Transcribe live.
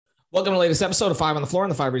Welcome to the latest episode of Five on the Floor on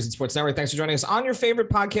the Five Reasons Sports Network. Thanks for joining us on your favorite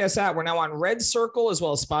podcast app. We're now on Red Circle as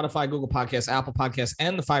well as Spotify, Google Podcasts, Apple Podcasts,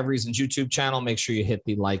 and the Five Reasons YouTube channel. Make sure you hit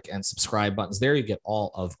the like and subscribe buttons there. You get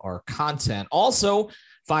all of our content. Also,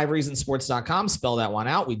 fivereasonsports.com. Spell that one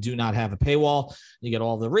out. We do not have a paywall. You get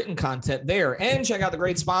all the written content there. And check out the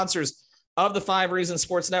great sponsors of the Five Reasons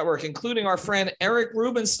Sports Network, including our friend Eric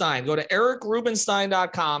Rubenstein. Go to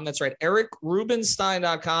ericrubenstein.com. That's right,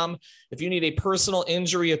 ericrubenstein.com. If you need a personal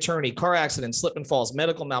injury attorney, car accident, slip and falls,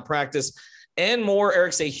 medical malpractice, and more.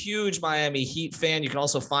 Eric's a huge Miami Heat fan. You can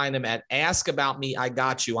also find him at Ask About Me, I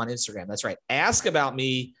Got You on Instagram. That's right, Ask About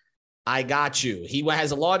Me, I Got You. He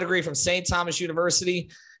has a law degree from St. Thomas University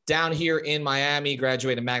down here in Miami,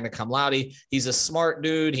 graduated magna cum laude. He's a smart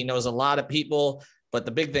dude. He knows a lot of people. But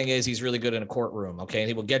the big thing is he's really good in a courtroom, okay? And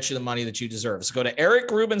he will get you the money that you deserve. So go to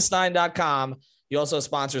ericrubenstein.com. He also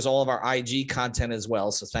sponsors all of our IG content as well.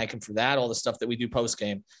 So thank him for that, all the stuff that we do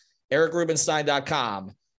post-game.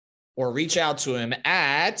 ericrubenstein.com, or reach out to him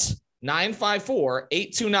at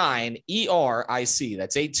 954-829-ERIC.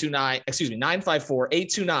 That's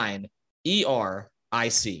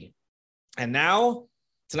 954-829-ERIC. And now,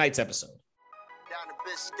 tonight's episode. Down to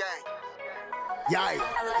Biscayne. Yeah.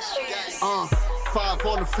 Five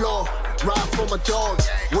on the floor, ride for my dogs.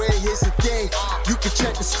 Where here's the thing, you can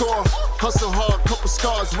check the score. Hustle hard, couple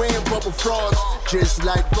scars, wearing bubble frogs. Just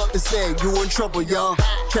like Butler said, you in trouble, y'all.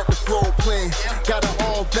 Kept the floor playing, got it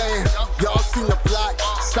all banned. Y'all seen the block,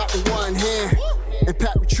 stop with one hand. And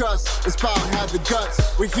Pat we trust, it's power, have the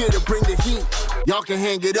guts. We're here to bring the heat, y'all can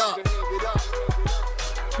hang it up.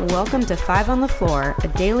 Welcome to Five on the Floor, a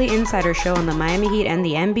daily insider show on the Miami Heat and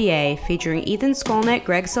the NBA, featuring Ethan Skolnick,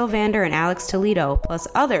 Greg Sylvander, and Alex Toledo, plus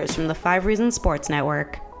others from the Five Reasons Sports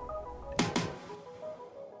Network.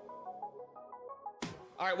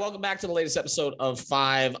 All right, welcome back to the latest episode of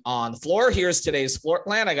Five on the Floor. Here's today's floor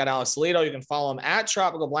plan. I got Alex Toledo. You can follow him at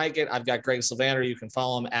Tropical Blanket. I've got Greg Sylvander. You can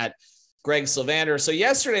follow him at Greg Sylvander. So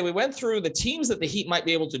yesterday we went through the teams that the Heat might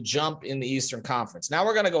be able to jump in the Eastern Conference. Now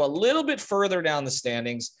we're going to go a little bit further down the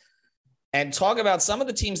standings and talk about some of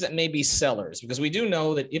the teams that may be sellers, because we do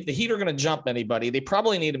know that if the Heat are going to jump anybody, they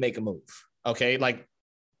probably need to make a move. Okay. Like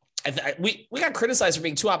we got criticized for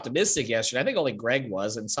being too optimistic yesterday. I think only Greg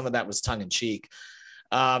was, and some of that was tongue in cheek.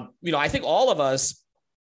 I think all of us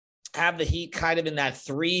have the Heat kind of in that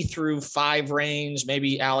 3 through 5 range.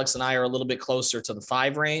 Maybe Alex and I are a little bit closer to the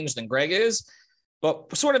 5 range than Greg is,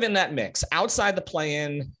 but sort of in that mix, outside the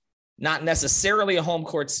play-in, not necessarily a home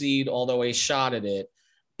court seed, although a shot at it.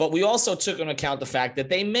 But we also took into account the fact that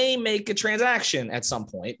they may make a transaction at some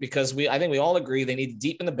point, because I think we all agree they need to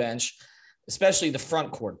deepen the bench, especially the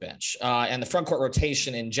front court bench and the front court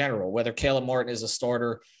rotation in general, whether Caleb Martin is a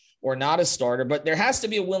starter or not a starter, but there has to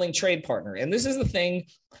be a willing trade partner. And this is the thing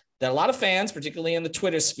that a lot of fans, particularly in the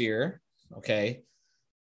Twitter sphere, okay,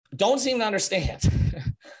 don't seem to understand.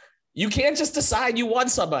 You can't just decide you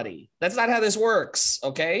want somebody. That's not how this works,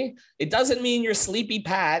 okay? It doesn't mean you're sleepy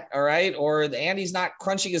Pat, all right, or Andy's not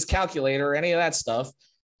crunching his calculator or any of that stuff.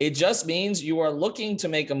 It just means you are looking to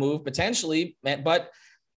make a move potentially, but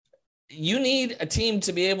you need a team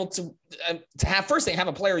to be able to have, first thing, have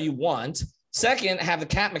a player you want. Second, have the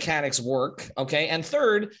cap mechanics work, okay? And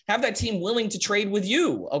third, have that team willing to trade with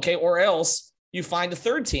you, okay? Or else you find a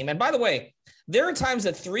third team. And by the way, there are times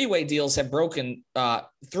that three-way deals have fallen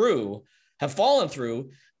through,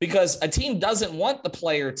 because a team doesn't want the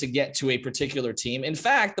player to get to a particular team. In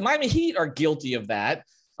fact, the Miami Heat are guilty of that.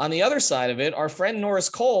 On the other side of it, our friend Norris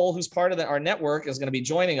Cole, who's part of our network, is going to be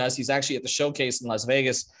joining us. He's actually at the showcase in Las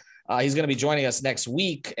Vegas. He's going to be joining us next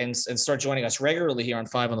week and start joining us regularly here on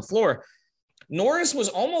Five on the Floor. Norris was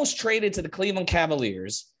almost traded to the Cleveland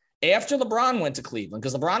Cavaliers after LeBron went to Cleveland,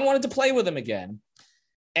 because LeBron wanted to play with him again.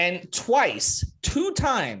 And two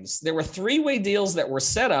times, there were three-way deals that were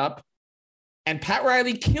set up, and Pat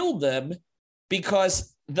Riley killed them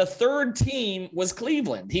because the third team was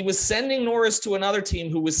Cleveland. He was sending Norris to another team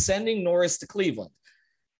who was sending Norris to Cleveland.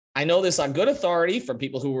 I know this on good authority from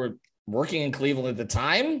people who were working in Cleveland at the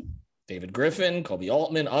time, David Griffin, Kobe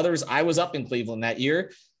Altman, others. I was up in Cleveland that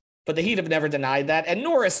year. But the Heat have never denied that, and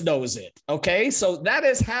Norris knows it, okay? So that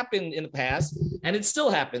has happened in the past, and it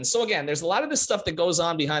still happens. So, again, there's a lot of this stuff that goes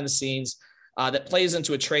on behind the scenes that plays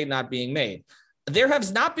into a trade not being made. There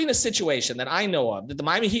has not been a situation that I know of that the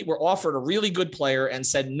Miami Heat were offered a really good player and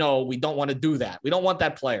said, no, we don't want to do that. We don't want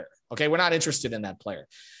that player, okay? We're not interested in that player.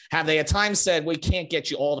 Have they at times said, we can't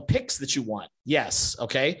get you all the picks that you want? Yes,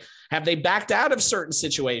 okay? Have they backed out of certain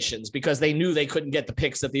situations because they knew they couldn't get the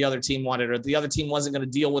picks that the other team wanted, or the other team wasn't going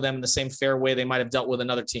to deal with them in the same fair way they might have dealt with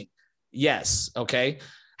another team? Yes, okay?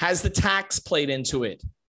 Has the tax played into it?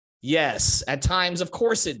 Yes, at times, of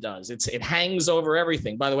course it does. It hangs over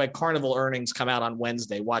everything. By the way, Carnival earnings come out on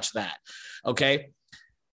Wednesday. Watch that. Okay.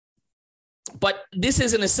 But this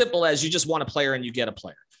isn't as simple as you just want a player and you get a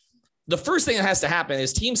player. The first thing that has to happen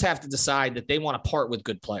is teams have to decide that they want to part with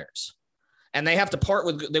good players. And they want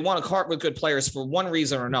to part with good players for one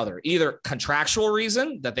reason or another, either contractual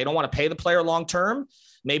reason that they don't want to pay the player long-term.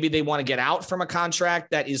 Maybe they want to get out from a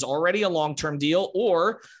contract that is already a long-term deal,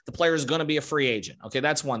 or the player is going to be a free agent. Okay.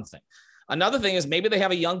 That's one thing. Another thing is maybe they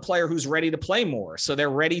have a young player who's ready to play more. So they're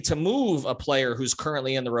ready to move a player who's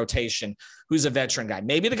currently in the rotation, who's a veteran guy.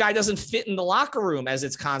 Maybe the guy doesn't fit in the locker room as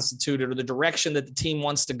it's constituted or the direction that the team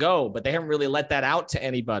wants to go, but they haven't really let that out to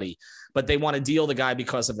anybody, but they want to deal the guy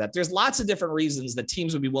because of that. There's lots of different reasons that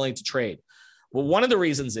teams would be willing to trade. Well, one of the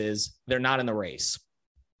reasons is they're not in the race.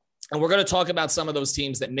 And we're going to talk about some of those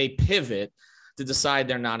teams that may pivot to decide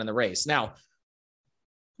they're not in the race. Now,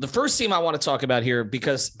 the first team I want to talk about here,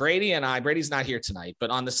 because Brady's not here tonight, but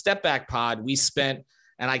on the Step Back pod, we spent,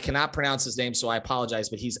 and I cannot pronounce his name, so I apologize,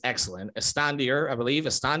 but he's excellent. Estandier, I believe.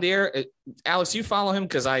 Estandier. Alex, you follow him?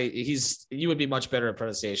 Because you would be much better at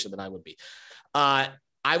pronunciation than I would be. I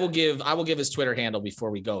will give his Twitter handle before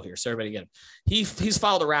we go here. So everybody get him. He's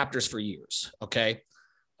followed the Raptors for years. Okay.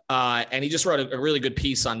 And he just wrote a really good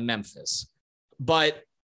piece on Memphis, but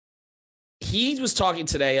he was talking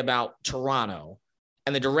today about Toronto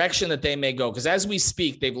and the direction that they may go. Because as we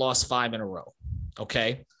speak, they've lost 5 in a row.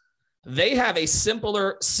 Okay. They have a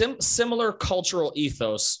similar cultural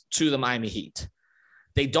ethos to the Miami Heat.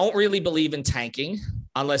 They don't really believe in tanking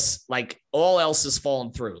unless like all else has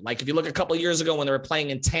fallen through. Like if you look a couple of years ago when they were playing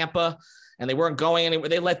in Tampa and they weren't going anywhere,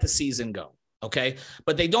 they let the season go. Okay.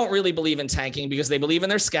 But they don't really believe in tanking because they believe in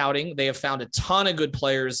their scouting. They have found a ton of good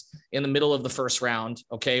players in the middle of the first round.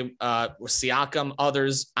 Okay. Siakam,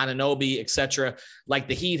 others, Anunoby, etc., like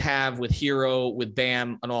the Heat have with Hero, with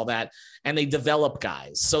Bam and all that. And they develop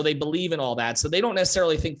guys. So they believe in all that. So they don't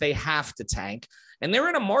necessarily think they have to tank. And they're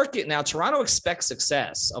in a market now. Toronto expects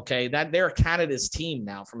success. Okay. That they're Canada's team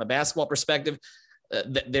now from a basketball perspective.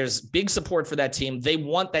 There's big support for that team. They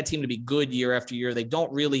want that team to be good year after year. They don't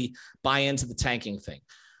really buy into the tanking thing.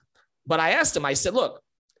 But I asked him, I said, look,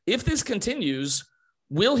 if this continues,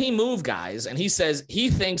 will he move guys? And he says he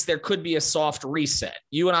thinks there could be a soft reset.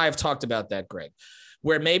 You and I have talked about that, Greg,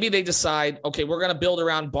 where maybe they decide, okay, we're going to build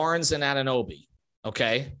around Barnes and Anunoby.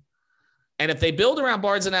 Okay. And if they build around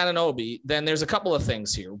Barnes and Anunoby, then there's a couple of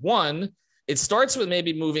things here. One, it starts with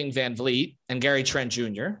maybe moving Van Vliet and Gary Trent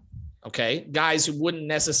Jr., okay, guys who wouldn't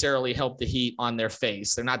necessarily help the Heat on their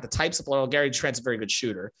face. They're not the types of players. Gary Trent's a very good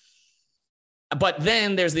shooter. But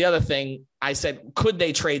then there's the other thing. I said, could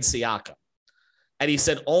they trade Siakam? And he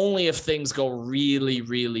said, only if things go really,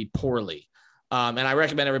 really poorly. And I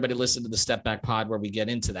recommend everybody listen to the Step Back pod where we get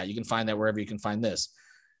into that. You can find that wherever you can find this.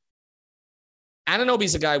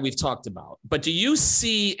 Anunoby's a guy we've talked about, but do you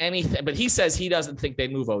see anything? But he says he doesn't think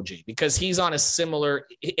they'd move OG because he's on a similar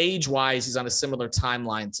age-wise. He's on a similar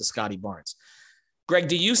timeline to Scotty Barnes. Greg,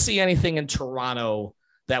 do you see anything in Toronto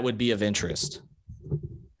that would be of interest?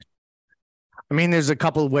 I mean, there's a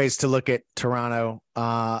couple of ways to look at Toronto.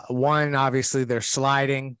 One, obviously they're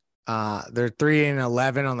sliding. They're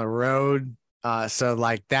 3-11 on the road. So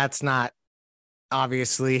like, that's not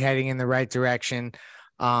obviously heading in the right direction.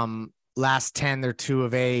 Last 10, they're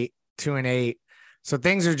 2-8. So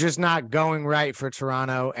things are just not going right for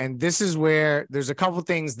Toronto. And this is where there's a couple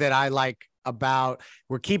things that I like about,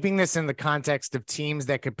 we're keeping this in the context of teams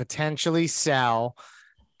that could potentially sell,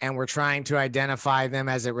 and we're trying to identify them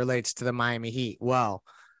as it relates to the Miami Heat. Well,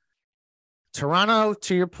 Toronto,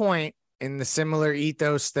 to your point, in the similar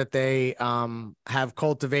ethos that they have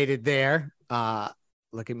cultivated there,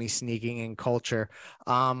 look at me sneaking in culture.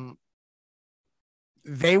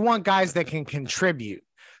 They want guys that can contribute.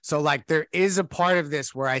 So like there is a part of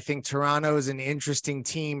this where I think Toronto is an interesting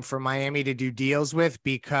team for Miami to do deals with,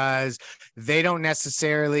 because they don't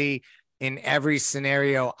necessarily in every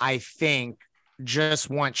scenario, I think, just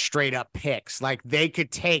want straight up picks. Like they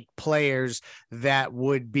could take players that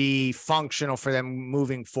would be functional for them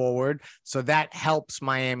moving forward. So that helps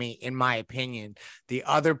Miami, in my opinion. The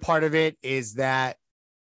other part of it is that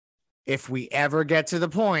if we ever get to the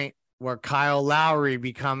point where Kyle Lowry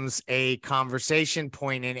becomes a conversation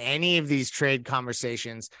point in any of these trade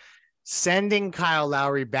conversations, sending Kyle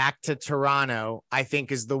Lowry back to Toronto, I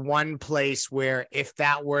think, is the one place where if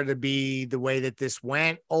that were to be the way that this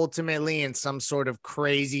went ultimately in some sort of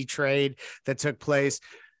crazy trade that took place,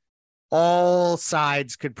 all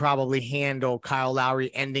sides could probably handle Kyle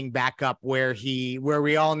Lowry ending back up where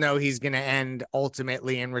we all know he's going to end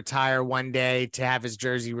ultimately and retire one day, to have his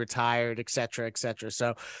jersey retired, et cetera, et cetera.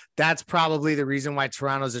 So that's probably the reason why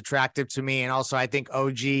Toronto's attractive to me. And also I think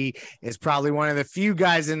OG is probably one of the few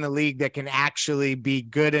guys in the league that can actually be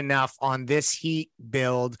good enough on this Heat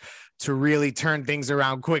build to really turn things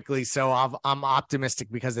around quickly. So I'm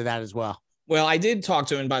optimistic because of that as well. Well, I did talk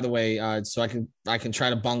to him, by the way, so I can try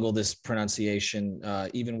to bungle this pronunciation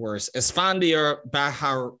even worse. Esfandiar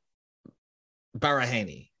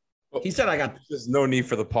Barahani. He said I got. There's no need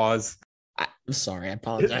for the pause. I'm sorry. I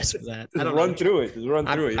apologize for that. Just run through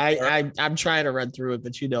it. I'm trying to run through it,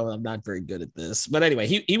 but I'm not very good at this. But anyway,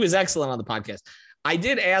 he was excellent on the podcast. I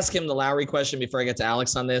did ask him the Lowry question before I get to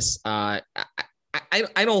Alex on this. I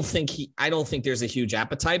don't think there's a huge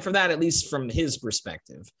appetite for that, at least from his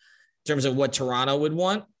perspective. In terms of what Toronto would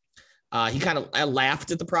want. He kind of laughed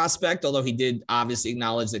at the prospect, although he did obviously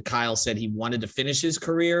acknowledge that Kyle said he wanted to finish his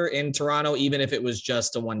career in Toronto, even if it was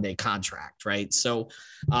just a one-day contract, right? So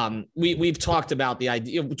we've talked about the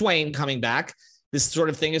idea of Dwayne coming back. This sort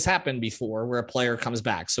of thing has happened before where a player comes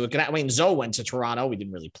back. So Zoe went to Toronto. We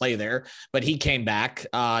didn't really play there, but he came back,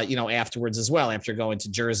 afterwards as well, after going to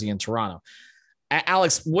Jersey and Toronto.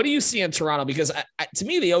 Alex, what do you see in Toronto? Because to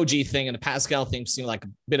me, the OG thing and the Pascal thing seem like a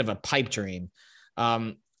bit of a pipe dream.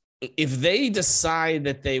 If they decide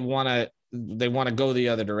that they want to go the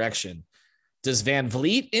other direction, does Van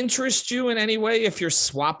Vliet interest you in any way if you're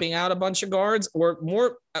swapping out a bunch of guards? Or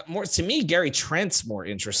more to me, Gary Trent's more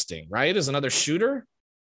interesting, right? As another shooter?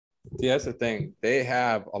 Yeah, that's the thing. They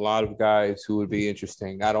have a lot of guys who would be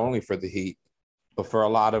interesting, not only for the Heat, but for a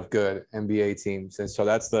lot of good NBA teams. And so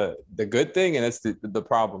that's the good thing. And it's the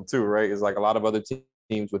problem too, right? Is like a lot of other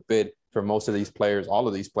teams would bid for most of these players, all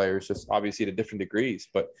of these players, just obviously to different degrees.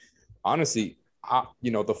 But honestly,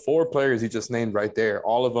 the 4 players you just named right there,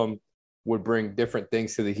 all of them would bring different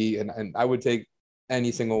things to the Heat. And I would take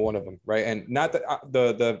any single one of them, right? And not that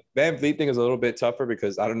the Van Vliet thing is a little bit tougher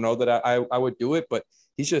because I don't know that I would do it, but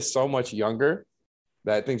he's just so much younger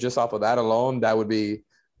that I think just off of that alone, that would be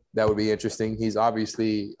interesting. He's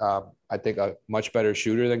obviously, I think, a much better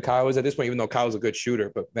shooter than Kyle is at this point, even though Kyle's a good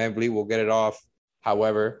shooter, but Van Vliet will get it off.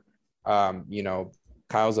 However,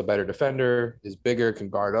 Kyle's a better defender, is bigger, can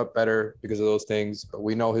guard up better because of those things, but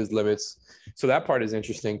we know his limits. So that part is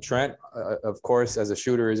interesting. Trent, of course, as a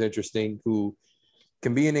shooter is interesting, who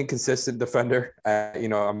can be an inconsistent defender.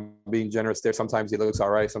 I'm being generous there. Sometimes he looks all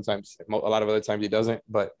right. Sometimes, a lot of other times he doesn't,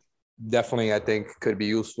 but definitely, I think, could be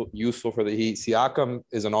useful for the Heat. Siakam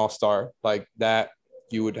is an all-star like that.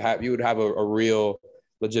 You would have a real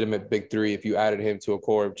legitimate big three if you added him to a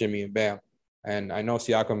core of Jimmy and Bam. And I know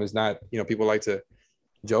Siakam is not, people like to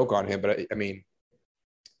joke on him, but I mean,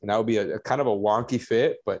 and that would be a kind of a wonky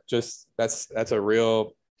fit, but just that's a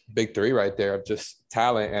real big three right there of just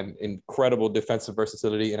talent and incredible defensive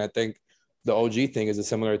versatility. And I think the OG thing is a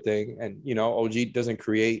similar thing. And, OG doesn't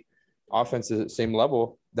create offense at the same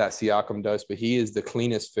level that Siakam does, but he is the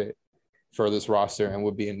cleanest fit for this roster and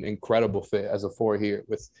would be an incredible fit as a 4 here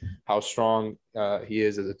with how strong he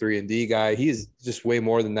is as a 3-and-D guy. He is just way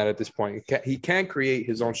more than that at this point. He can create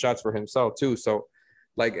his own shots for himself too. So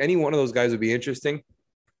like any one of those guys would be interesting.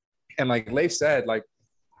 And like Leif said, like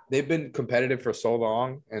they've been competitive for so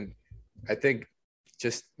long. And I think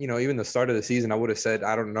just, even the start of the season, I would have said,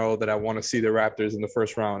 I don't know that I want to see the Raptors in the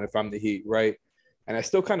first round if I'm the Heat, right? And I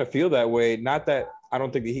still kind of feel that way. Not that I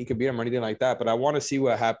don't think that he can beat them or anything like that, but I want to see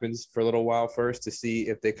what happens for a little while first to see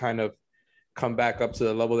if they kind of come back up to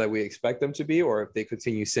the level that we expect them to be or if they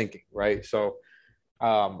continue sinking, right? So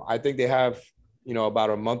I think they have, about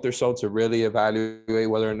a month or so to really evaluate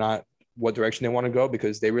whether or not what direction they want to go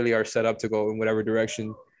because they really are set up to go in whatever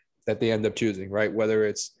direction that they end up choosing, right? Whether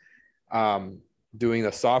it's doing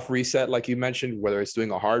a soft reset, like you mentioned, whether it's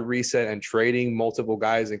doing a hard reset and trading multiple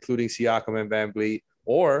guys, including Siakam and Van Vliet,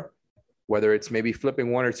 or whether it's maybe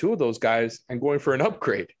flipping 1 or 2 of those guys and going for an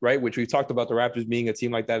upgrade, right? Which we've talked about the Raptors being a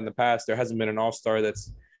team like that in the past. There hasn't been an all-star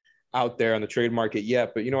that's out there on the trade market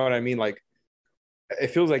yet, but you know what I mean? Like, it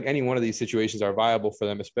feels like any one of these situations are viable for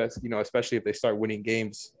them, especially if they start winning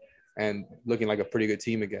games and looking like a pretty good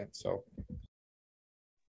team again. So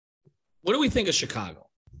what do we think of Chicago?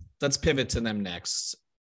 Let's pivot to them next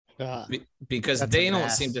because they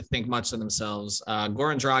don't seem to think much of themselves.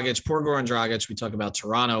 Goran Dragic, poor Goran Dragic. We talk about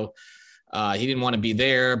Toronto. He didn't want to be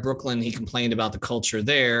there. Brooklyn, he complained about the culture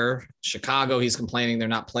there. Chicago, he's complaining they're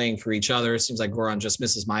not playing for each other. It seems like Goran just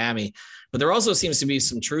misses Miami. But there also seems to be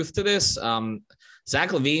some truth to this.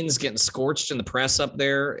 Zach LaVine's getting scorched in the press up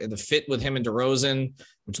there. The fit with him and DeRozan,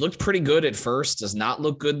 which looked pretty good at first, does not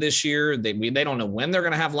look good this year. They don't know when they're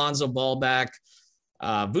going to have Lonzo Ball back.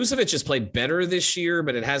 Vucevic has played better this year,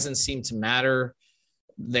 but it hasn't seemed to matter.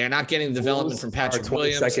 They're not getting development from Patrick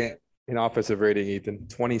Williams. 22nd in offensive rating, Ethan.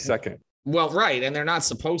 22nd. Well, right. And they're not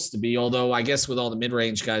supposed to be, although I guess with all the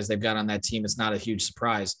mid-range guys they've got on that team, it's not a huge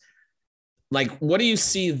surprise. Like, what do you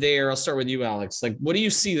see there? I'll start with you, Alex. Like, what do you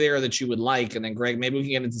see there that you would like? And then, Greg, maybe we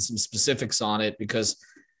can get into some specifics on it, because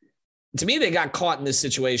to me, they got caught in this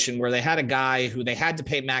situation where they had a guy who they had to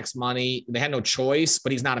pay max money. They had no choice,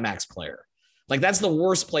 but he's not a max player. Like, that's the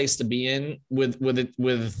worst place to be in with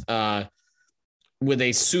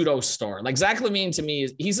a pseudo star. Like Zach LaVine, to me,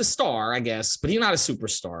 he's a star, I guess, but he's not a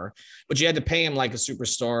superstar. But you had to pay him like a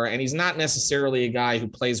superstar, and he's not necessarily a guy who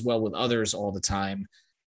plays well with others all the time.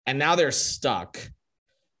 And now they're stuck.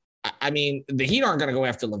 I mean, the Heat aren't going to go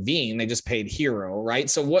after LaVine. They just paid Hero, right?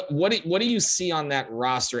 So what do you see on that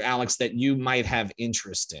roster, Alex, that you might have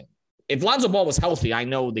interest in? If Lonzo Ball was healthy, I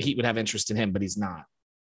know the Heat would have interest in him, but he's not.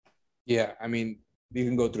 Yeah, I mean, we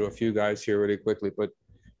can go through a few guys here really quickly, but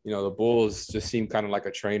the Bulls just seem kind of like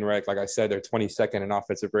a train wreck. Like I said, they're 22nd in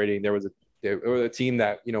offensive rating. There was a team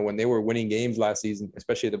that, when they were winning games last season,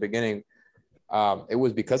 especially at the beginning, it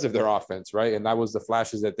was because of their offense, right? And that was the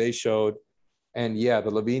flashes that they showed. And yeah, the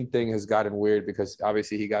LaVine thing has gotten weird because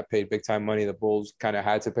obviously he got paid big time money. The Bulls kind of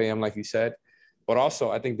had to pay him, like you said. But also,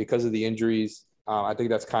 I think because of the injuries, I think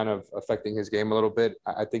that's kind of affecting his game a little bit.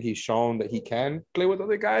 I think he's shown that he can play with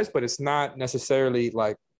other guys, but it's not necessarily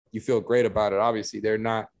like you feel great about it. Obviously, they're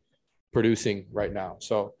not producing right now.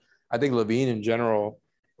 So I think LaVine in general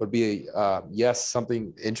would be, yes,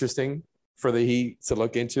 something interesting for the Heat to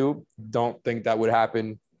look into. Don't think that would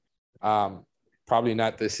happen. Probably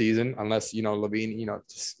not this season unless, LaVine,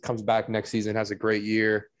 just comes back next season, has a great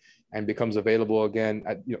year and becomes available again.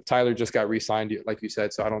 Tyler just got re-signed, like you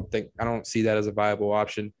said. So I don't see that as a viable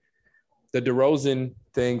option. The DeRozan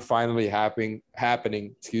thing finally happening,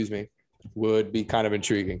 would be kind of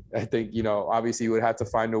intriguing. I think, obviously you would have to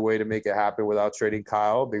find a way to make it happen without trading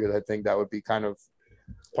Kyle, because I think that would be kind of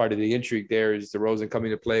part of the intrigue there is DeRozan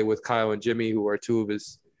coming to play with Kyle and Jimmy, who are two of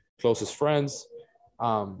his closest friends.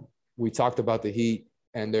 We talked about the Heat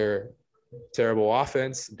and their terrible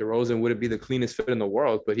offense. DeRozan wouldn't be the cleanest fit in the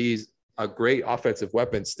world, but he's a great offensive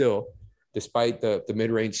weapon still, despite the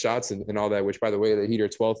mid-range shots and all that, which, by the way, the Heat are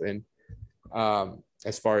 12th in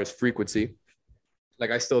as far as frequency. Like,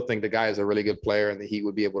 I still think the guy is a really good player, and the Heat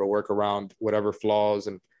would be able to work around whatever flaws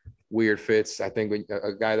and weird fits. I think when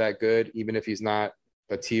a guy that good, even if he's not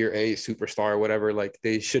a tier A superstar or whatever, like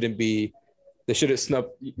they shouldn't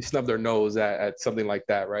snub their nose at something like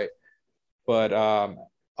that, right? But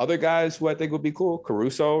other guys who I think would be cool,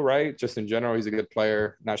 Caruso, right? Just in general, he's a good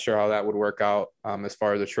player. Not sure how that would work out as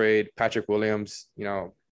far as a trade. Patrick Williams,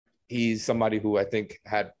 he's somebody who I think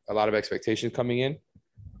had a lot of expectations coming in,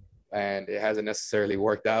 and it hasn't necessarily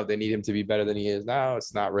worked out. They need him to be better than he is now.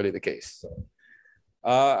 It's not really the case. So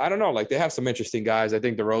I don't know. Like, they have some interesting guys. I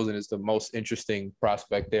think DeRozan is the most interesting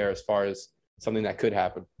prospect there as far as something that could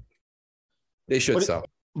happen. They should sell.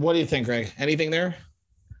 What do you think, Greg? Anything there?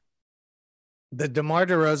 The DeMar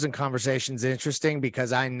DeRozan conversation is interesting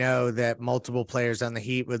because I know that multiple players on the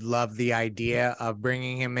Heat would love the idea of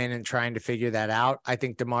bringing him in and trying to figure that out. I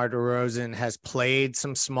think DeMar DeRozan has played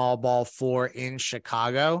some small ball floor in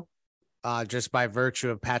Chicago, just by virtue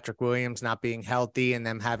of Patrick Williams not being healthy and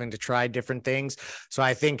them having to try different things. So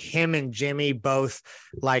I think him and Jimmy both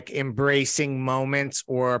like embracing moments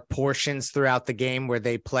or portions throughout the game where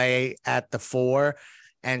they play at the four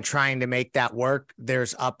and trying to make that work.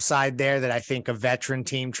 There's upside there that I think a veteran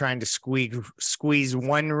team trying to squeeze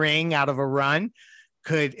one ring out of a run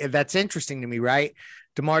that's interesting to me, right?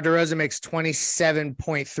 DeMar DeRozan makes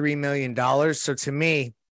 $27.3 million. So to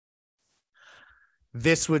me,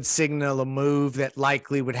 this would signal a move that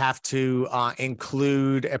likely would have to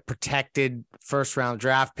include a protected first-round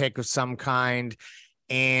draft pick of some kind,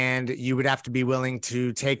 and you would have to be willing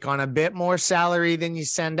to take on a bit more salary than you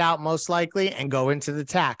send out most likely and go into the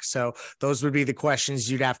tax. So those would be the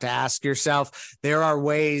questions you'd have to ask yourself. There are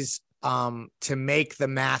ways to make the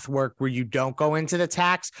math work where you don't go into the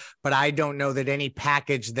tax, but I don't know that any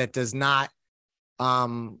package that does not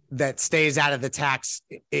that stays out of the tax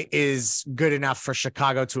is good enough for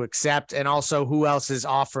Chicago to accept. And also who else is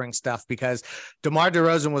offering stuff, because DeMar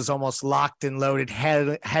DeRozan was almost locked and loaded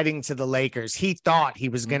heading to the Lakers. He thought he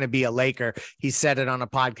was going to be a Laker. He said it on a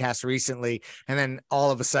podcast recently, and then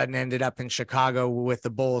all of a sudden ended up in Chicago with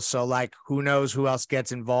the Bulls. So like, who knows who else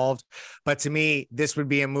gets involved. But to me, this would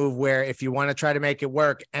be a move where if you want to try to make it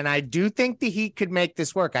work, and I do think the Heat could make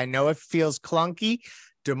this work. I know it feels clunky.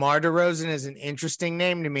 DeMar DeRozan is an interesting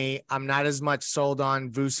name to me. I'm not as much sold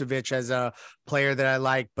on Vucevic as a player that I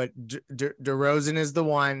like, but DeRozan is the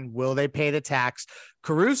one. Will they pay the tax?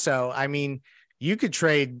 Caruso, I mean, you could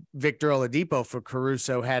trade Victor Oladipo for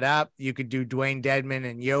Caruso head up. You could do Dwayne Dedmon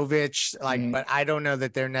and Jovic, but I don't know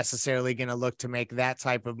that they're necessarily going to look to make that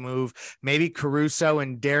type of move. Maybe Caruso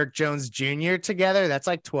and Derek Jones Jr. together. That's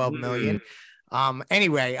like 12 million.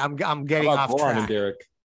 Anyway, I'm getting off track. And Derek?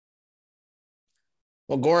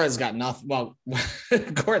 Well, Gora's got nothing. Well,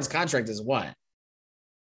 Gora's contract is what?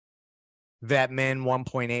 Vet min,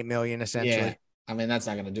 1.8 million essentially. Yeah. I mean, that's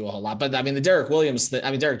not going to do a whole lot. But I mean, the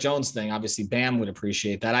Derek Jones thing, obviously Bam would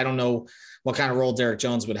appreciate that. I don't know what kind of role Derek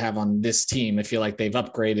Jones would have on this team. I feel like they've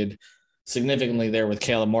upgraded significantly there with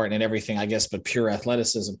Caleb Martin and everything, I guess, but pure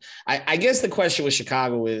athleticism. I guess the question with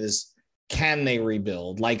Chicago is, can they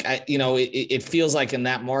rebuild? Like, it feels like in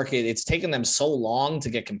that market, it's taken them so long to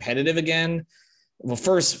get competitive again. Well,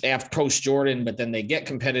 first after post Jordan, but then they get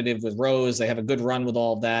competitive with Rose. They have a good run with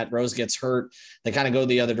all of that. Rose gets hurt. They kind of go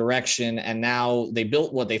the other direction. And now they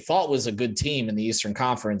built what they thought was a good team in the Eastern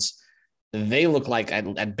Conference. They look like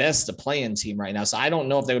at best a play-in team right now. So I don't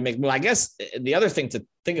know if they would make move. I guess the other thing to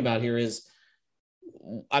think about here is,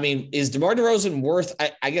 I mean, is DeMar DeRozan worth,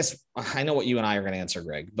 I guess I know what you and I are going to answer,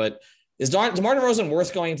 Greg, but is DeMar DeRozan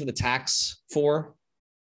worth going into the tax for?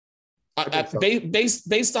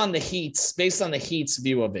 Based on the Heat's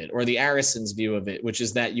view of it, or the Arison's view of it, which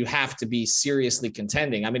is that you have to be seriously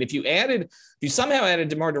contending. I mean, if you somehow added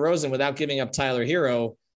DeMar DeRozan without giving up Tyler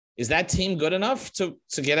Hero, is that team good enough to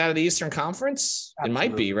get out of the Eastern Conference? Absolutely. It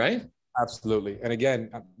might be, right? Absolutely. And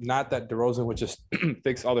again, not that DeRozan would just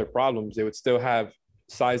fix all their problems. They would still have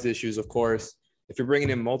size issues, of course. If you're bringing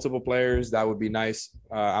in multiple players, that would be nice.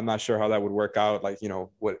 I'm not sure how that would work out. Like,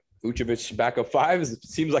 what Vucevic backup five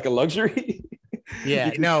seems like a luxury.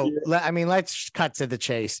 Yeah, no, I mean, let's cut to the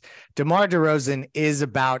chase. DeMar DeRozan is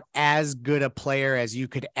about as good a player as you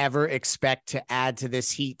could ever expect to add to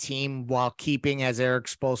this Heat team, while keeping, as Eric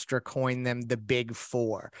Spoelstra coined them, the big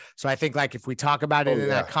four. So I think, like, if we talk about it in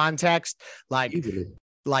that context,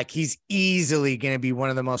 like he's easily going to be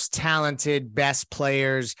one of the most talented, best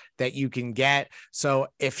players that you can get. So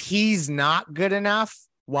if he's not good enough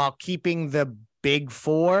while keeping the big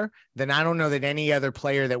four, then I don't know that any other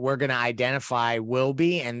player that we're going to identify will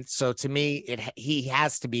be. And so to me, he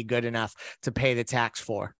has to be good enough to pay the tax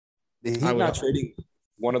for. He's not trading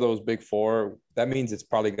one of those big four. That means it's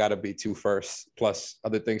probably got to be 2 firsts plus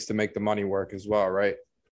other things to make the money work as well, right?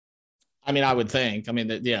 I mean, I would think. I mean,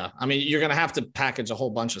 you're going to have to package a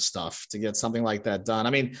whole bunch of stuff to get something like that done. I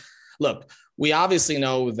mean, look, we obviously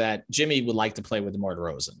know that Jimmy would like to play with DeMar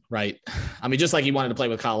DeRozan, right? I mean, just like he wanted to play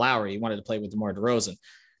with Kyle Lowry, he wanted to play with DeMar DeRozan.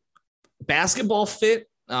 Basketball fit,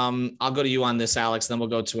 I'll go to you on this, Alex, then we'll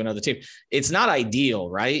go to another team. It's not ideal,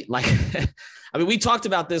 right? Like, I mean, we talked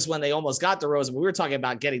about this when they almost got DeRozan. We were talking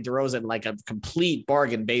about getting DeRozan like a complete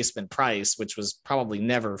bargain basement price, which was probably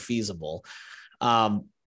never feasible.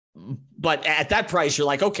 But at that price, you're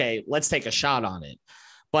like, okay, let's take a shot on it.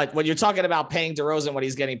 But when you're talking about paying DeRozan what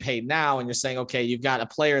he's getting paid now, and you're saying, okay, you've got a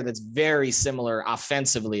player that's very similar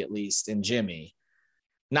offensively, at least in Jimmy,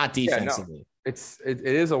 not defensively. Yeah, no, it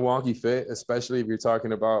is a wonky fit, especially if you're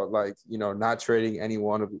talking about, like, not trading any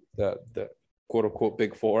one of the quote unquote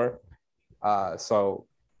big four. So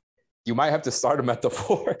you might have to start him at the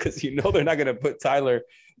 4 because they're not going to put Tyler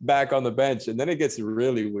back on the bench, and then it gets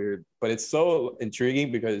really weird. But it's so intriguing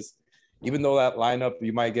because even though that lineup,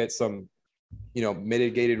 you might get some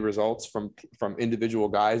mitigated results from individual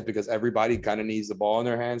guys, because everybody kind of needs the ball in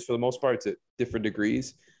their hands for the most part to different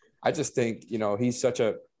degrees. I just think, he's such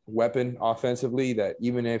a weapon offensively that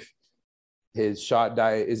even if his shot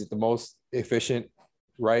diet isn't the most efficient,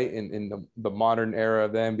 right, in the modern era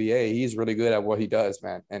of the NBA, he's really good at what he does,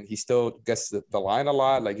 man. And he still gets the line a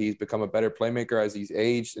lot. Like, he's become a better playmaker as he's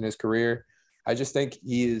aged in his career. I just think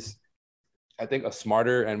he is, a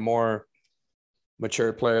smarter and more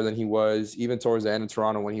mature player than he was even towards the end of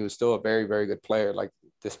Toronto, when he was still a very, very good player. Like,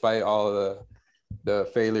 despite all of the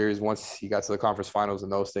failures once he got to the conference finals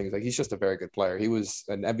and those things, like, he's just a very good player. He was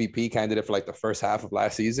an MVP candidate for like the first half of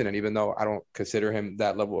last season. And even though I don't consider him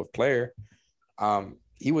that level of player,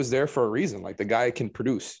 he was there for a reason. Like, the guy can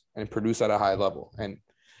produce and produce at a high level. And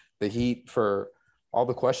the Heat, for all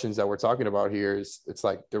the questions that we're talking about here, it's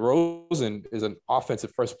like DeRozan is an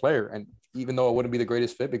offensive first player. And even though it wouldn't be the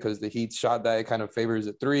greatest fit because the Heat shot that kind of favors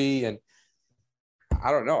a three, and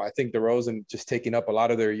I don't know, I think DeRozan just taking up a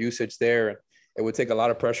lot of their usage there, and it would take a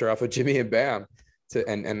lot of pressure off of Jimmy and Bam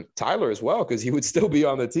and Tyler as well, because he would still be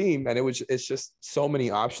on the team. And it's just so many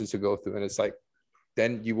options to go through. And it's like,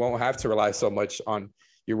 then you won't have to rely so much on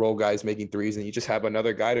your role guys making threes, and you just have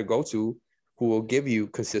another guy to go to who will give you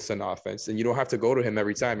consistent offense. And you don't have to go to him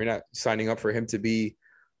every time. You're not signing up for him to be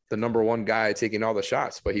the number one guy taking all the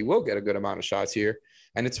shots, but he will get a good amount of shots here.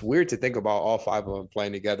 And it's weird to think about all five of them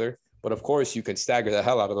playing together. But of course, you can stagger the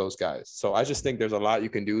hell out of those guys. So I just think there's a lot you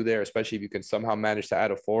can do there, especially if you can somehow manage to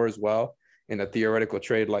add a four as well in a theoretical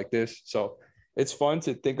trade like this. So it's fun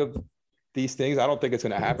to think of these things. I don't think it's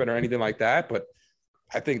going to happen or anything like that, but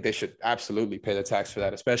I think they should absolutely pay the tax for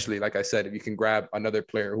that, especially, like I said, if you can grab another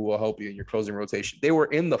player who will help you in your closing rotation. They were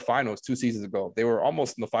in the finals 2 seasons ago. They were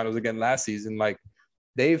almost in the finals again last season. Like,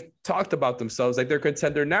 they've talked about themselves like they're a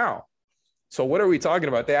contender now. So what are we talking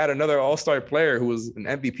about? They had another all-star player who was an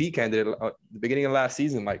MVP candidate at the beginning of last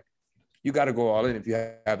season. Like, you got to go all in if you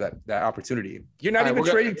have that opportunity. You're not even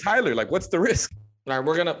trading Tyler. Like, what's the risk? All right,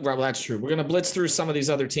 well, that's true. We're going to blitz through some of these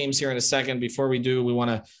other teams here in a second. Before we do, we want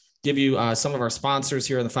to give you some of our sponsors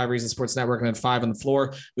here on the 5 Reasons Sports Network and at 5 on the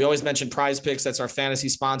Floor. We always mention Prize Picks. That's our fantasy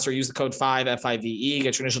sponsor. Use the code 5, FIVE.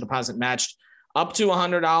 Get your initial deposit matched up to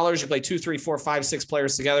 $100. You play 2, 3, 4, 5, 6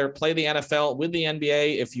 players together. Play the NFL with the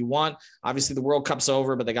NBA if you want. Obviously, the World Cup's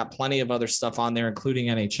over, but they got plenty of other stuff on there, including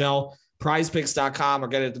NHL. PrizePicks.com, or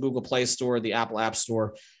get it at the Google Play Store, the Apple App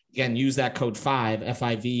Store. Again, use that code 5,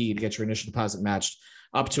 FIVE, to get your initial deposit matched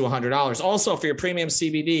up to $100. Also, for your premium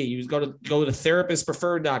CBD, you go to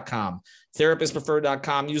therapistpreferred.com.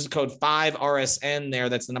 Therapistpreferred.com. Use the code 5RSN there.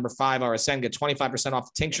 That's the number 5RSN. Get 25%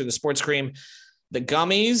 off the tincture, the sports cream, the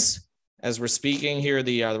gummies. As we're speaking here,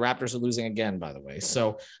 the Raptors are losing again, by the way.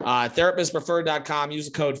 So therapistpreferred.com. Use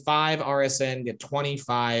the code 5RSN. Get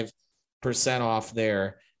 25% off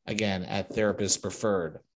there, again, at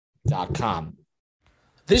therapistpreferred.com.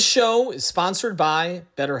 This show is sponsored by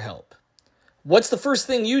BetterHelp. What's the first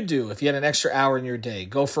thing you'd do if you had an extra hour in your day?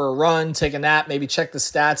 Go for a run, take a nap, maybe check the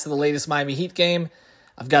stats of the latest Miami Heat game?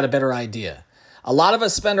 I've got a better idea. A lot of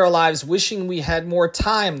us spend our lives wishing we had more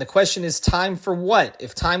time. The question is, time for what?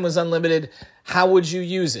 If time was unlimited, how would you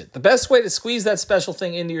use it? The best way to squeeze that special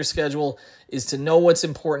thing into your schedule is to know what's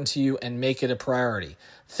important to you and make it a priority.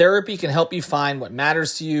 Therapy can help you find what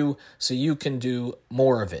matters to you so you can do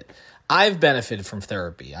more of it. I've benefited from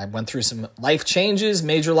therapy. I went through some life changes,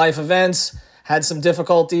 major life events, had some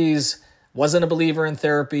difficulties, wasn't a believer in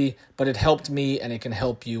therapy, but it helped me and it can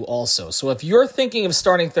help you also. So if you're thinking of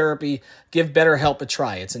starting therapy, give BetterHelp a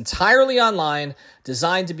try. It's entirely online,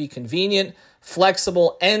 designed to be convenient,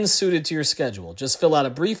 flexible, and suited to your schedule. Just fill out a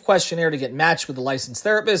brief questionnaire to get matched with a licensed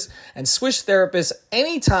therapist and switch therapists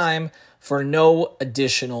anytime for no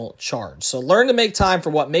additional charge. So learn to make time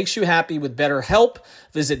for what makes you happy with BetterHelp.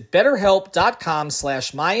 Visit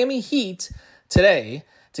betterhelp.com/Miami Heat today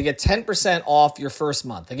to get 10% off your first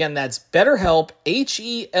month. Again, that's BetterHelp,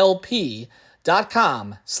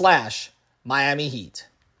 HELP.com/Miami Heat.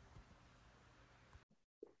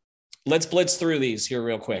 Let's blitz through these here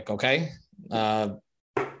real quick, okay?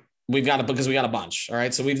 We got a bunch, all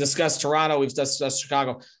right? So we've discussed Toronto, we've discussed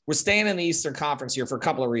Chicago. We're staying in the Eastern Conference here for a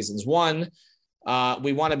couple of reasons. One,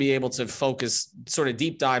 we want to be able to focus, sort of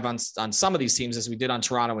deep dive on some of these teams as we did on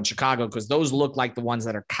Toronto and Chicago, because those look like the ones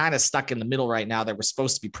that are kind of stuck in the middle right now that were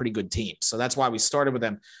supposed to be pretty good teams. So that's why we started with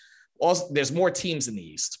them. Also, there's more teams in the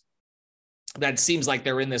East that seems like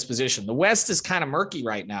they're in this position. The West is kind of murky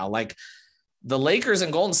right now. Like, the Lakers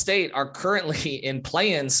and Golden State are currently in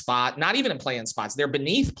play-in spot, not even in play-in spots. They're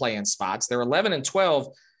beneath play-in spots. They're 11 and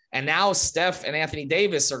 12. And now Steph and Anthony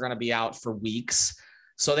Davis are going to be out for weeks.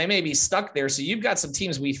 So they may be stuck there. So you've got some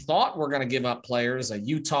teams we thought were going to give up players, a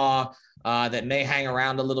Utah that may hang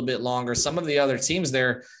around a little bit longer. Some of the other teams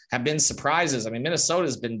there have been surprises. I mean,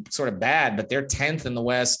 Minnesota's been sort of bad, but they're 10th in the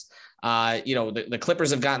West. The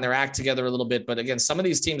Clippers have gotten their act together a little bit. But again, some of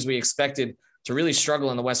these teams we expected to really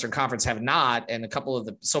struggle in the Western Conference have not. And a couple of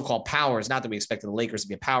the so-called powers, not that we expected the Lakers to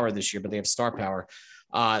be a power this year, but they have star power.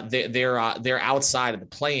 They're outside of the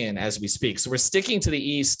play-in as we speak. So we're sticking to the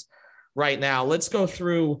East right now. Let's go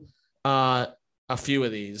through a few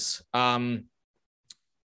of these.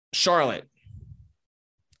 Charlotte,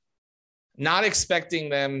 not expecting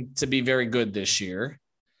them to be very good this year.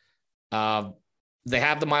 They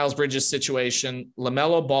have the Miles Bridges situation.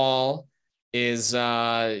 LaMelo Ball is,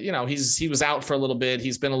 he was out for a little bit.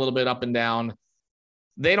 He's been a little bit up and down.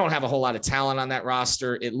 They don't have a whole lot of talent on that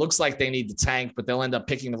roster. It looks like they need to tank, but they'll end up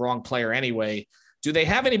picking the wrong player anyway. Do they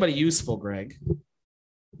have anybody useful, Greg?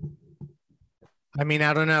 I mean,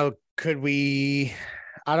 I don't know.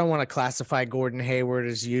 I don't want to classify Gordon Hayward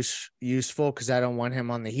as useful because I don't want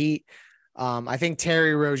him on the Heat. I think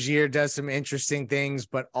Terry Rozier does some interesting things,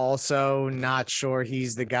 but also not sure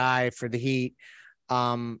he's the guy for the Heat.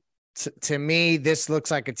 To me, this looks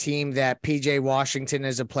like a team that PJ Washington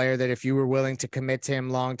is a player that if you were willing to commit to him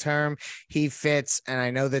long-term, he fits. And I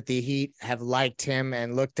know that the Heat have liked him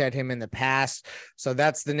and looked at him in the past. So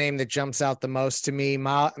that's the name that jumps out the most to me.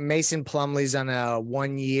 Mason Plumlee's on a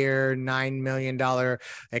 1-year, $9 million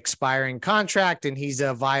expiring contract, and he's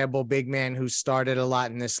a viable big man who started a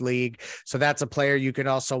lot in this league. So that's a player you could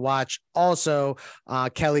also watch. Also,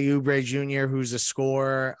 Kelly Oubre Jr., who's a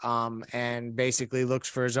scorer and basically looks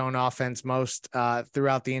for his own offense most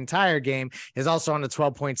throughout the entire game, is also on a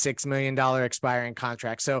 $12.6 million expiring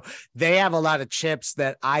contract. So they have a lot of chips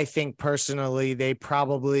that I think personally they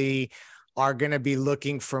probably are going to be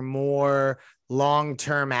looking for more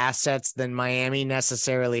long-term assets than Miami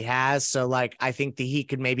necessarily has. So like, I think the Heat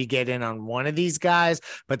could maybe get in on one of these guys,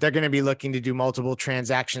 but they're going to be looking to do multiple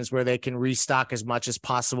transactions where they can restock as much as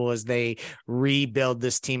possible as they rebuild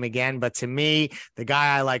this team again. But to me, the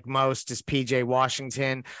guy I like most is PJ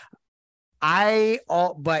Washington.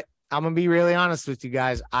 But I'm going to be really honest with you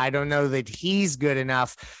guys. I don't know that he's good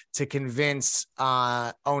enough to convince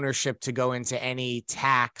ownership to go into any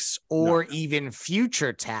tax or even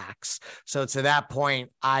future tax. So to that point,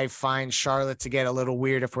 I find Charlotte to get a little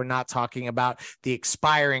weird if we're not talking about the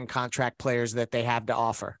expiring contract players that they have to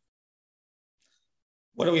offer.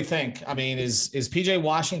 What do we think? I mean, is PJ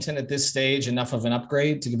Washington at this stage enough of an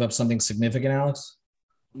upgrade to give up something significant, Alex?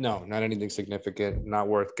 No, not anything significant, not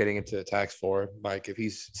worth getting into the tax for. Like if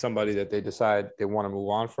he's somebody that they decide they want to move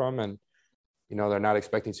on from and, you know, they're not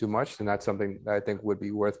expecting too much, then that's something that I think would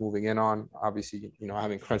be worth moving in on. Obviously, you know, I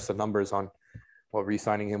haven't crunched the numbers on what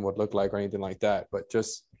re-signing him would look like or anything like that, but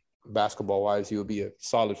just basketball wise, he would be a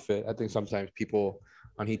solid fit. I think sometimes people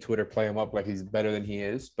on Heat Twitter play him up like he's better than he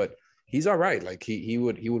is, but he's all right. Like he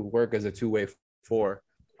would work as a two-way four.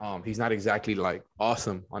 He's not exactly like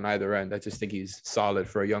awesome on either end. I just think he's solid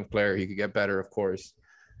for a young player. He could get better, of course.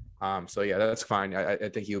 So yeah, that's fine. I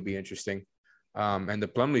think he would be interesting. And the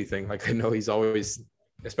Plumlee thing, like I know he's always,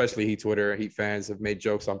 especially Heat Twitter, Heat fans have made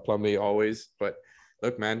jokes on Plumlee always. But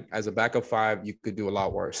look, man, as a backup five, you could do a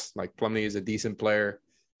lot worse. Like Plumlee is a decent player.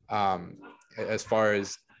 As far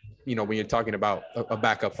as, you know, when you're talking about a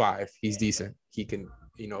backup five, he's decent. He can,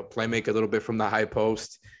 you know, play make a little bit from the high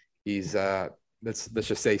post. He's let's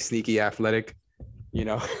just say sneaky athletic, you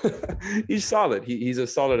know. He's solid. He's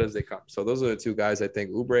as solid as they come. So those are the two guys I think.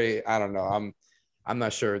 Oubre, I don't know. I'm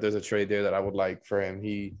not sure if there's a trade there that I would like for him.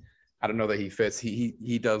 I don't know that he fits.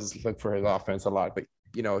 He does look for his offense a lot, but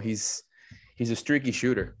you know, he's a streaky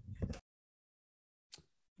shooter.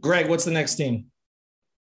 Greg, what's the next team?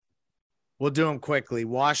 We'll do them quickly.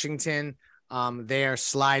 Washington, they are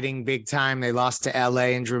sliding big time. They lost to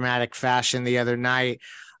LA in dramatic fashion the other night.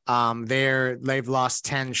 They've lost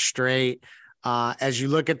 10 straight. As you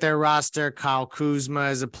look at their roster, Kyle Kuzma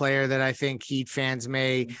is a player that I think Heat fans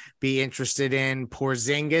may be interested in.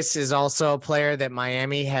 Porzingis is also a player that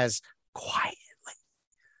Miami has quietly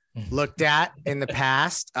looked at in the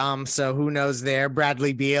past. So who knows there?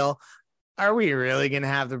 Bradley Beal. Are we really going to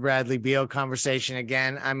have the Bradley Beal conversation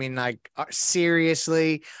again? I mean, like,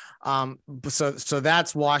 seriously. So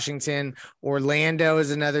that's Washington. Orlando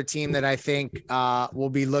is another team that I think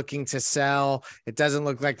will be looking to sell. It doesn't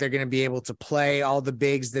look like they're going to be able to play all the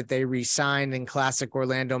bigs that they re-signed in classic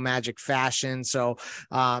Orlando Magic fashion. So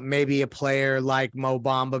maybe a player like Mo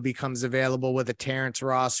Bamba becomes available with a Terrence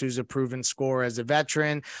Ross, who's a proven scorer as a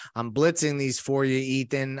veteran. I'm blitzing these for you,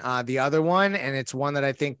 Ethan. The other one, and it's one that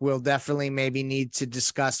I think we'll definitely maybe need to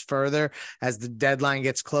discuss further as the deadline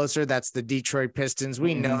gets closer. That's the Detroit Pistons.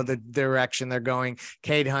 We know the direction they're going.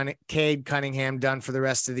 Cade Cunningham done for the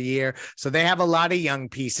rest of the year. So they have a lot of young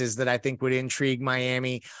pieces that I think would intrigue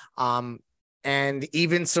Miami. And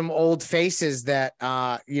even some old faces that,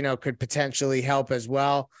 could potentially help as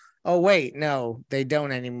well. Oh, wait, no, they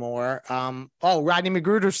don't anymore. Rodney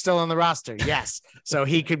McGruder's still on the roster. Yes. So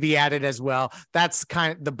he could be added as well. That's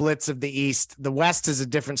kind of the blitz of the East. The West is a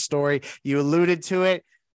different story. You alluded to it.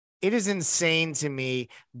 It is insane to me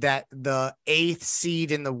that the 8th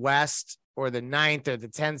seed in the West or the 9th or the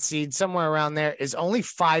 10th seed, somewhere around there, is only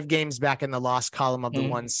 5 games back in the loss column of the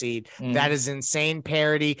 1 seed. That is insane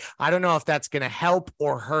parity. I don't know if that's going to help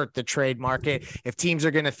or hurt the trade market. If teams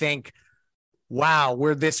are going to think, wow,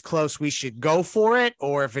 we're this close, we should go for it,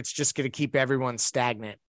 or if it's just going to keep everyone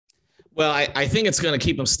stagnant. Well, I think it's going to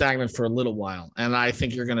keep them stagnant for a little while. And I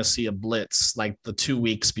think you're going to see a blitz like the 2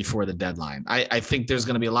 weeks before the deadline. I think there's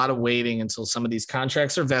going to be a lot of waiting until some of these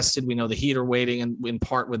contracts are vested. We know the Heat are waiting and in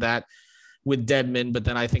part with that with Dedmon. But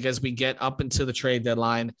then I think as we get up into the trade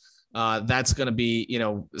deadline, that's going to be,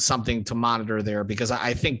 something to monitor there, because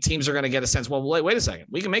I think teams are going to get a sense, well, wait a second,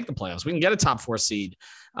 we can make the playoffs. We can get a top 4 seed,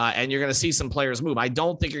 and you're going to see some players move. I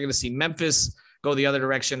don't think you're going to see Memphis go the other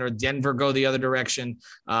direction or Denver go the other direction.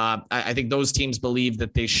 I think those teams believe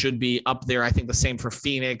that they should be up there. I think the same for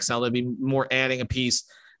Phoenix. They'll be more adding a piece.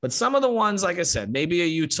 But some of the ones, like I said, maybe a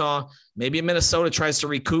Utah, maybe a Minnesota tries to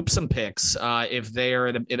recoup some picks if they are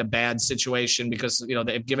in a bad situation because,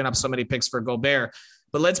 they've given up so many picks for Gobert.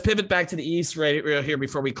 But let's pivot back to the East right here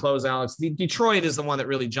before we close, Alex. Detroit is the one that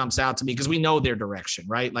really jumps out to me because we know their direction,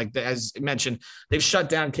 right? Like, as mentioned, they've shut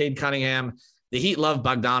down Cade Cunningham. The Heat love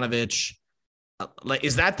Bogdanovich.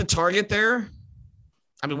 Is that the target there?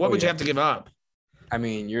 I mean, what would you have to give up? I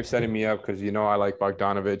mean, you're setting me up because, I like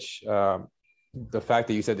Bogdanovich. The fact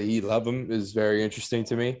that you said the Heat love him is very interesting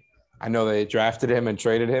to me. I know they drafted him and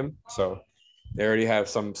traded him, so they already have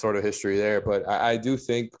some sort of history there. But I do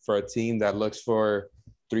think for a team that looks for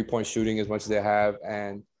three-point shooting as much as they have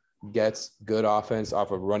and gets good offense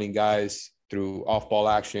off of running guys through off-ball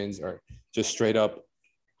actions or just straight up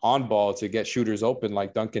on ball to get shooters open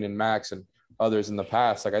like Duncan and Max and others in the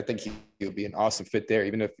past, I think he would be an awesome fit there,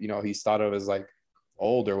 even if, he's thought of as like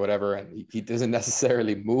old or whatever, and he doesn't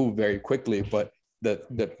necessarily move very quickly, but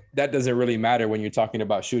that doesn't really matter when you're talking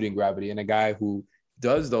about shooting gravity, and a guy who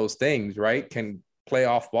does those things, right, can play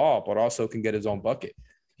off ball, but also can get his own bucket.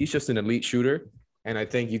 He's just an elite shooter, and I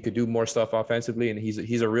think you could do more stuff offensively, and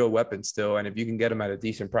he's a real weapon still, and if you can get him at a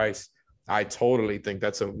decent price, I totally think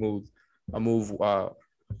that's a move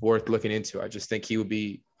worth looking into. I just think he would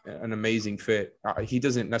be an amazing fit. He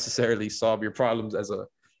doesn't necessarily solve your problems as a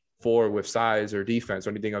forward with size or defense or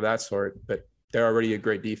anything of that sort, but they're already a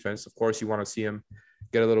great defense. Of course, you want to see him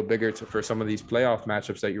get a little bigger for some of these playoff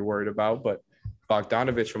matchups that you're worried about, but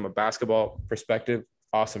Bogdanovich from a basketball perspective,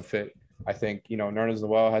 awesome fit. I think, Nerlens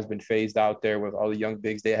Noel has been phased out there with all the young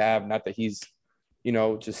bigs they have. Not that he's,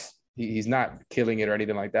 he's not killing it or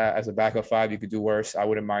anything like that. As a backup 5, you could do worse. I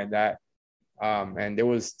wouldn't mind that. And there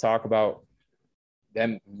was talk about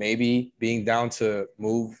them maybe being down to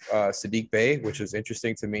move Saddiq Bey, which is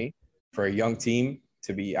interesting to me. For a young team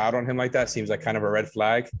to be out on him like that seems like kind of a red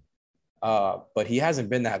flag. But he hasn't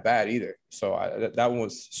been that bad either. So that one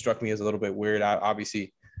struck me as a little bit weird. I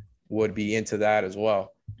obviously would be into that as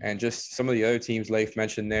well. And just some of the other teams Leif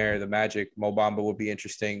mentioned there, the Magic, Mo Bamba would be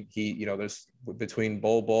interesting. He, there's between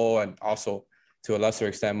Bol and also to a lesser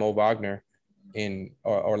extent Mo Wagner in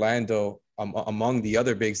Orlando. Among the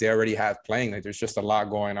other bigs they already have playing, like there's just a lot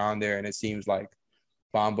going on there, and it seems like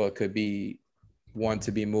Bamba could be one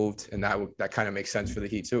to be moved, and that kind of makes sense for the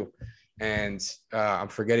Heat too. And I'm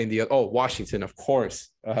forgetting Washington, of course.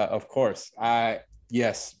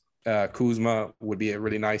 Kuzma would be a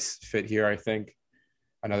really nice fit here. I think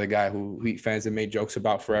another guy who Heat fans have made jokes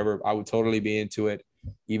about forever. I would totally be into it,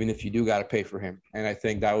 even if you do got to pay for him. And I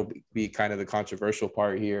think that would be kind of the controversial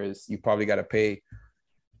part here is you probably got to pay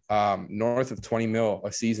north of 20 mil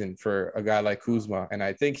a season for a guy like Kuzma. And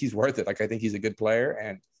I think he's worth it. Like, I think he's a good player,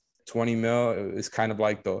 and 20 mil is kind of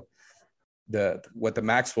like what the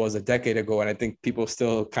max was a decade ago. And I think people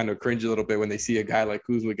still kind of cringe a little bit when they see a guy like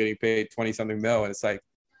Kuzma getting paid 20 something mil. And it's like,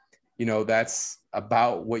 that's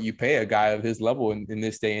about what you pay a guy of his level in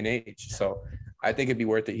this day and age. So I think it'd be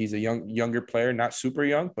worth it. He's a younger player, not super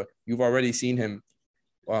young, but you've already seen him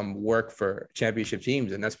work for championship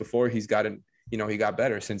teams. And that's before he's gotten, he got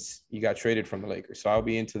better since he got traded from the Lakers. So I'll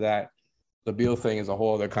be into that. The Beal thing is a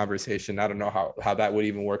whole other conversation. I don't know how that would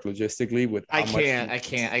even work logistically. With I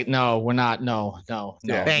can't. No, we're not. No.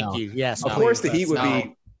 Yeah. Thank you. Yes. Of course, the Heat would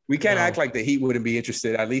be. We can't act like the Heat wouldn't be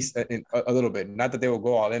interested, at least in a little bit. Not that they will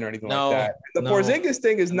go all in or anything like that. The Porzingis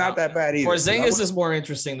thing is not that bad either. Porzingis is more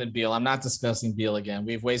interesting than Beal. I'm not discussing Beal again.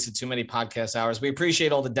 We've wasted too many podcast hours. We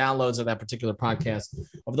appreciate all the downloads of that particular podcast.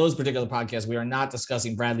 Of those particular podcasts, we are not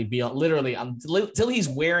discussing Bradley Beal. Literally, until he's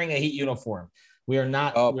wearing a Heat uniform. We are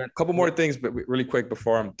not. A couple more things, but really quick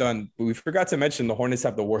before I'm done. We forgot to mention the Hornets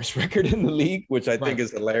have the worst record in the league, which I think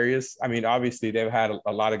is hilarious. I mean, obviously, they've had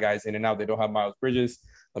a lot of guys in and out. They don't have Miles Bridges.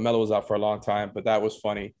 LaMelo was out for a long time, but that was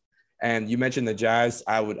funny. And you mentioned the Jazz.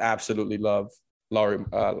 I would absolutely love Lauri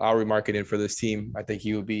Markkanen for this team. I think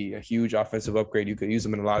he would be a huge offensive upgrade. You could use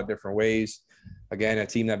him in a lot of different ways. Again, a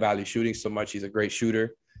team that values shooting so much. He's a great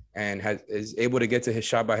shooter and is able to get to his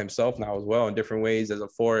shot by himself now as well in different ways as a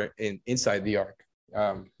forward inside the arc.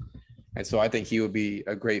 And so I think he would be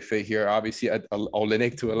a great fit here. Obviously,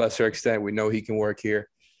 Olynyk to a lesser extent, we know he can work here.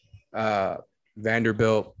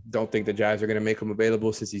 Vanderbilt, don't think the Jazz are going to make him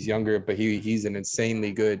available since he's younger, but he's an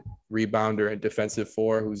insanely good rebounder and defensive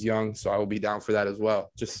four who's young. So I will be down for that as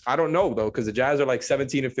well. Just, I don't know though, because the Jazz are like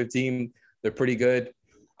 17 and 15. They're pretty good.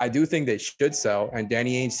 I do think they should sell. And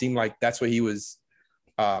Danny Ainge seemed like that's what he was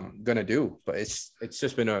going to do. But it's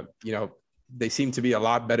just been they seem to be a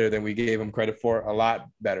lot better than we gave them credit for, a lot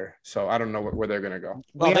better. So I don't know where they're going to go.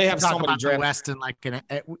 Well, they have so many draft West in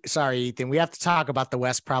sorry, Ethan. We have to talk about the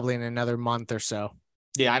West probably in another month or so.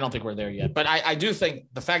 Yeah, I don't think we're there yet. But I do think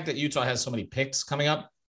the fact that Utah has so many picks coming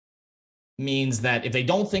up means that if they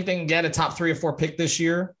don't think they can get a top 3 or 4 pick this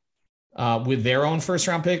year with their own first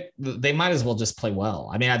round pick, they might as well just play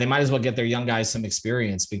well. I mean, they might as well get their young guys some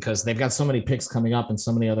experience because they've got so many picks coming up and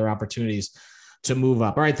so many other opportunities to move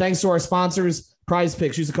up. All right. Thanks to our sponsors, Prize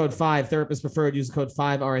Picks. Use the code 5. Therapist Preferred. Use the code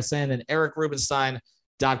 5RSN and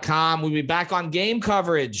EricRubenstein.com. We'll be back on game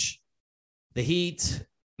coverage. The Heat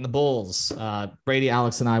and the Bulls. Brady,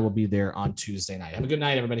 Alex, and I will be there on Tuesday night. Have a good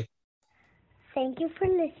night, everybody. Thank you for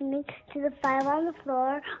listening to the 5 on the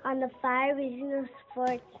Floor on the 5 Regional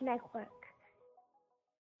Sports Network.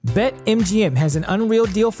 BetMGM has an unreal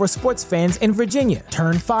deal for sports fans in Virginia.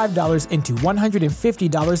 Turn $5 into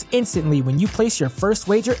 $150 instantly when you place your first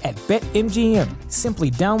wager at BetMGM. Simply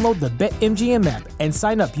download the BetMGM app and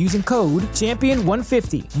sign up using code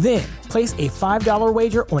Champion150. Then, place a $5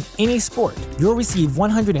 wager on any sport. You'll receive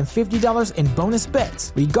 $150 in bonus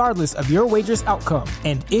bets, regardless of your wager's outcome.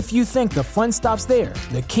 And if you think the fun stops there,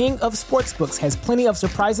 the King of Sportsbooks has plenty of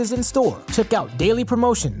surprises in store. Check out daily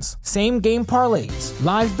promotions, same-game parlays,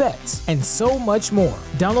 live bets, and so much more.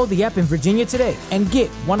 Download the app in Virginia today and get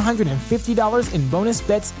 $150 in bonus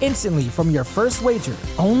bets instantly from your first wager.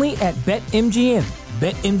 Only at BetMGM.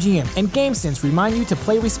 BetMGM and GameSense remind you to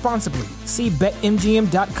play responsibly. See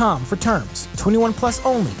BetMGM.com for terms. 21 plus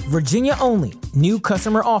only. Virginia only. New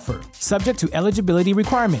customer offer. Subject to eligibility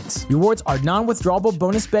requirements. Rewards are non-withdrawable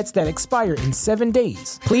bonus bets that expire in 7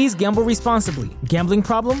 days. Please gamble responsibly. Gambling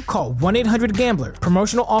problem? Call 1-800-GAMBLER.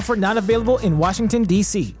 Promotional offer not available in Washington,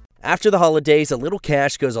 D.C. After the holidays, a little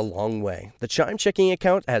cash goes a long way. The Chime checking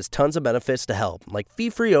account has tons of benefits to help, like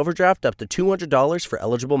fee-free overdraft up to $200 for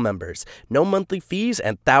eligible members, no monthly fees,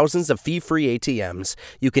 and thousands of fee-free ATMs.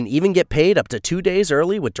 You can even get paid up to 2 days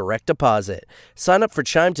early with direct deposit. Sign up for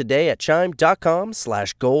Chime today at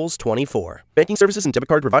chime.com/goals24. Banking services and debit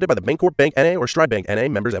card provided by the Bancorp Bank N.A. or Stride Bank N.A.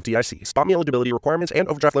 members FDIC. Spot me eligibility requirements and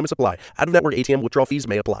overdraft limits apply. Out-of-network ATM withdrawal fees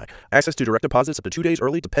may apply. Access to direct deposits up to 2 days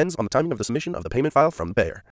early depends on the timing of the submission of the payment file from the payer.